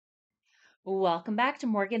Welcome back to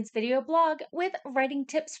Morgan's video blog with writing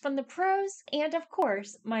tips from the pros and, of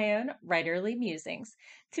course, my own writerly musings.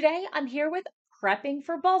 Today I'm here with prepping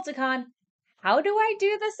for Balticon. How do I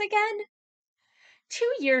do this again?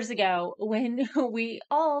 2 years ago, when we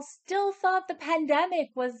all still thought the pandemic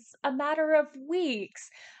was a matter of weeks,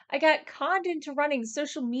 I got conned into running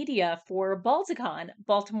social media for Balticon,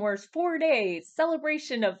 Baltimore's 4 day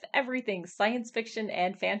celebration of everything science fiction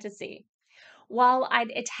and fantasy. While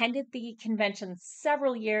I'd attended the convention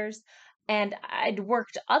several years and I'd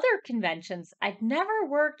worked other conventions, I'd never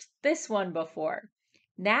worked this one before.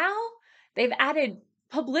 Now they've added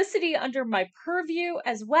publicity under my purview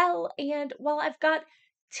as well. And while I've got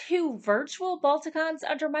two virtual Balticons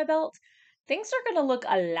under my belt, things are going to look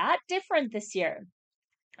a lot different this year.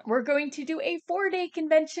 We're going to do a 4 day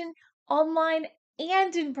convention online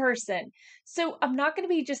and in person. So I'm not going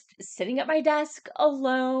to be just sitting at my desk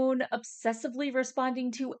alone, obsessively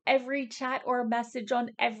responding to every chat or message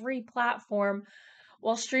on every platform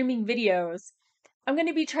while streaming videos. I'm going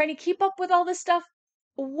to be trying to keep up with all this stuff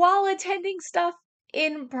while attending stuff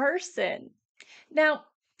in person. Now,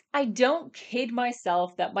 I don't kid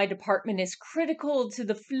myself that my department is critical to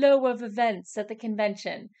the flow of events at the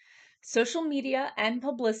convention. Social media and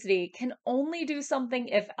publicity can only do something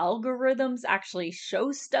if algorithms actually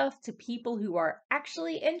show stuff to people who are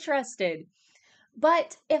actually interested.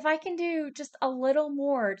 But if I can do just a little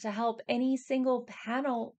more to help any single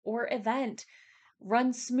panel or event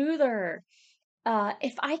run smoother,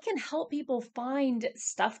 if I can help people find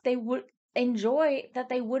stuff they would enjoy that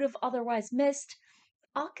they would have otherwise missed,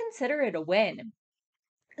 I'll consider it a win.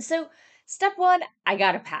 So, step one, I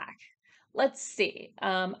gotta pack. Let's see.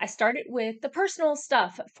 I started with the personal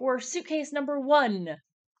stuff for suitcase number one.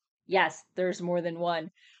 Yes, there's more than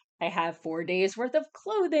one. I have 4 days worth of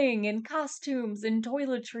clothing and costumes and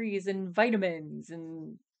toiletries and vitamins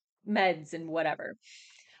and meds and whatever.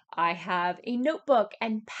 I have a notebook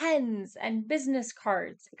and pens and business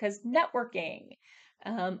cards because networking.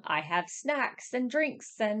 I have snacks and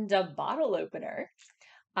drinks and a bottle opener.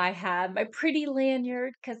 I have my pretty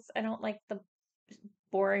lanyard because I don't like the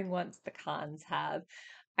boring ones the cons have.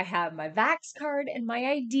 I have my Vax card and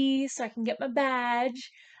my ID so I can get my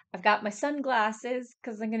badge. I've got my sunglasses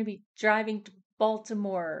because I'm going to be driving to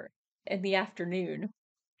Baltimore in the afternoon.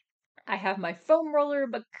 I have my foam roller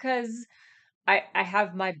because I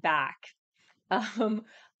have my back. Um,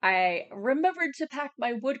 I remembered to pack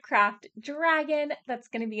my woodcraft dragon that's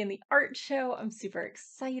going to be in the art show. I'm super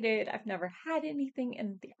excited. I've never had anything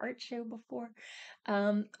in the art show before.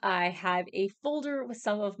 I have a folder with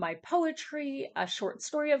some of my poetry, a short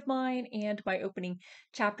story of mine, and my opening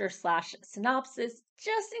chapter slash synopsis,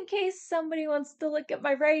 just in case somebody wants to look at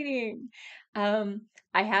my writing.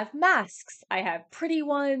 I have masks. I have pretty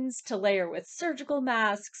ones to layer with surgical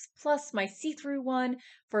masks, plus my see-through one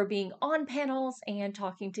for being on panels and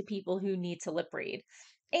talking to people who need to lip read.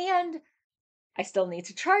 And I still need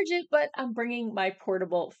to charge it, but I'm bringing my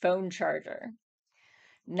portable phone charger.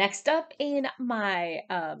 Next up in my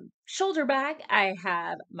shoulder bag, I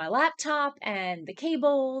have my laptop and the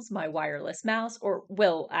cables, my wireless mouse, or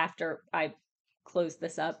will after I close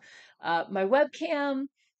this up, my webcam.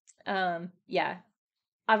 Yeah,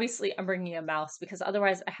 obviously I'm bringing a mouse because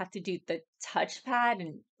otherwise I have to do the touchpad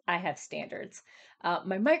and I have standards.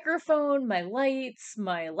 My microphone, my lights,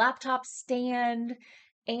 my laptop stand,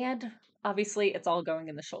 and obviously it's all going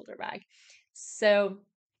in the shoulder bag. So,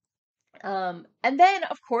 and then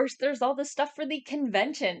of course there's all the stuff for the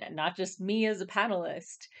convention, not just me as a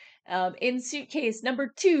panelist. In suitcase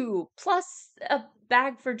number two, plus a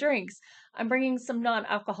bag for drinks. I'm bringing some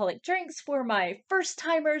non-alcoholic drinks for my first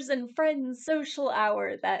timers and friends social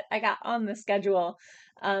hour that I got on the schedule.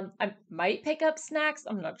 I might pick up snacks,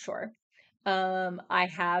 I'm not sure. I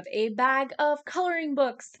have a bag of coloring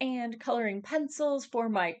books and coloring pencils for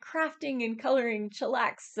my crafting and coloring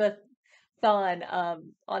chillax thon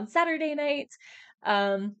on Saturday night.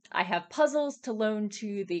 I have puzzles to loan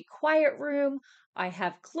to the quiet room. I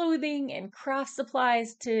have clothing and craft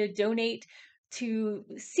supplies to donate to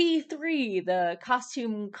C3, the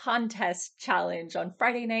costume contest challenge on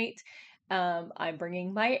Friday night. I'm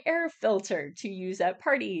bringing my air filter to use at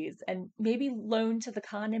parties and maybe loan to the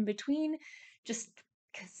con in between, just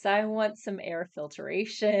because I want some air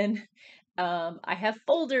filtration. I have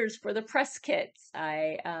folders for the press kits.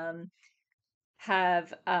 I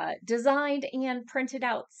have designed and printed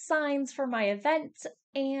out signs for my event,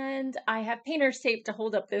 and I have painter's tape to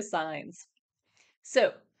hold up those signs.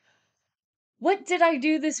 So, What did I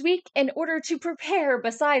do this week in order to prepare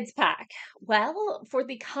besides pack? Well, for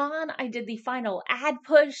the con, I did the final ad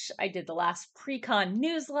push, I did the last pre-con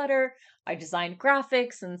newsletter, I designed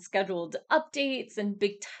graphics and scheduled updates and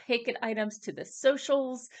big ticket items to the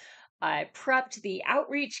socials. I prepped the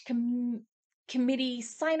outreach committee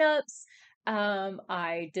signups.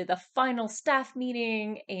 I did the final staff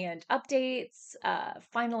meeting and updates,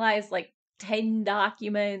 finalized like 10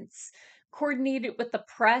 documents, coordinated with the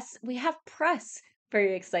press. We have press,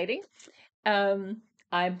 very exciting. Um,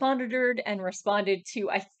 I monitored and responded to,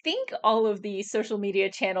 I think, all of the social media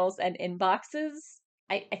channels and inboxes.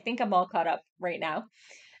 I think I'm all caught up right now.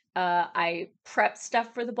 I prepped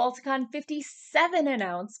stuff for the Balticon 57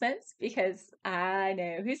 announcements because I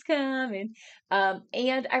know who's coming.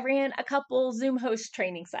 And I ran a couple Zoom host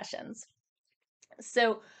training sessions.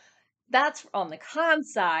 So that's on the con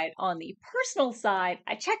side. On the personal side,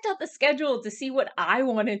 I checked out the schedule to see what I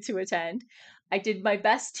wanted to attend. I did my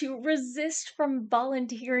best to resist from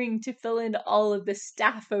volunteering to fill in all of the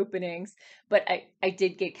staff openings, but I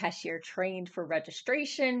did get cashier trained for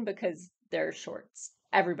registration because they're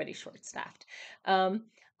everybody's short staffed.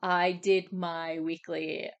 I did my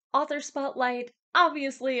weekly author spotlight,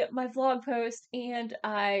 obviously my vlog post, and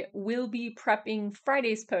I will be prepping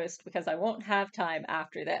Friday's post because I won't have time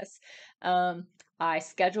after this. Um, I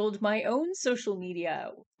scheduled my own social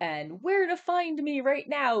media and where to find me right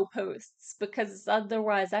now posts because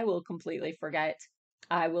otherwise I will completely forget.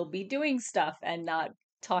 I will be doing stuff and not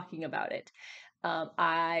talking about it.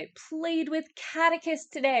 I played with Catechus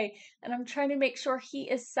today and I'm trying to make sure he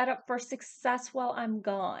is set up for success while I'm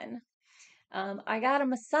gone. I got a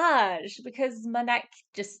massage because my neck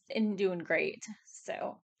just isn't doing great.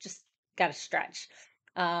 So just got to stretch.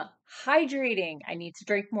 Uh, Hydrating. I need to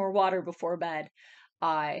drink more water before bed.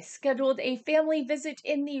 I scheduled a family visit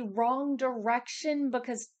in the wrong direction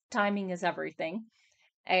because timing is everything.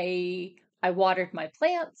 I watered my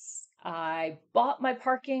plants. I bought my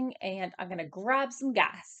parking and I'm going to grab some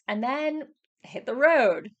gas and then hit the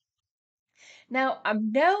road. Now, I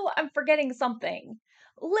know I'm forgetting something.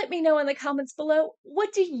 Let me know in the comments below,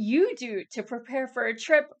 what do you do to prepare for a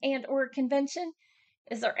trip and or convention?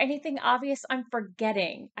 Is there anything obvious I'm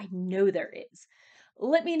forgetting? I know there is.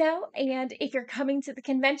 Let me know, and if you're coming to the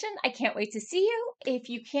convention, I can't wait to see you. If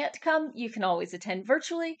you can't come, you can always attend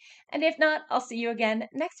virtually, and if not, I'll see you again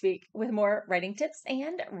next week with more writing tips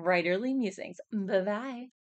and writerly musings. Bye-bye.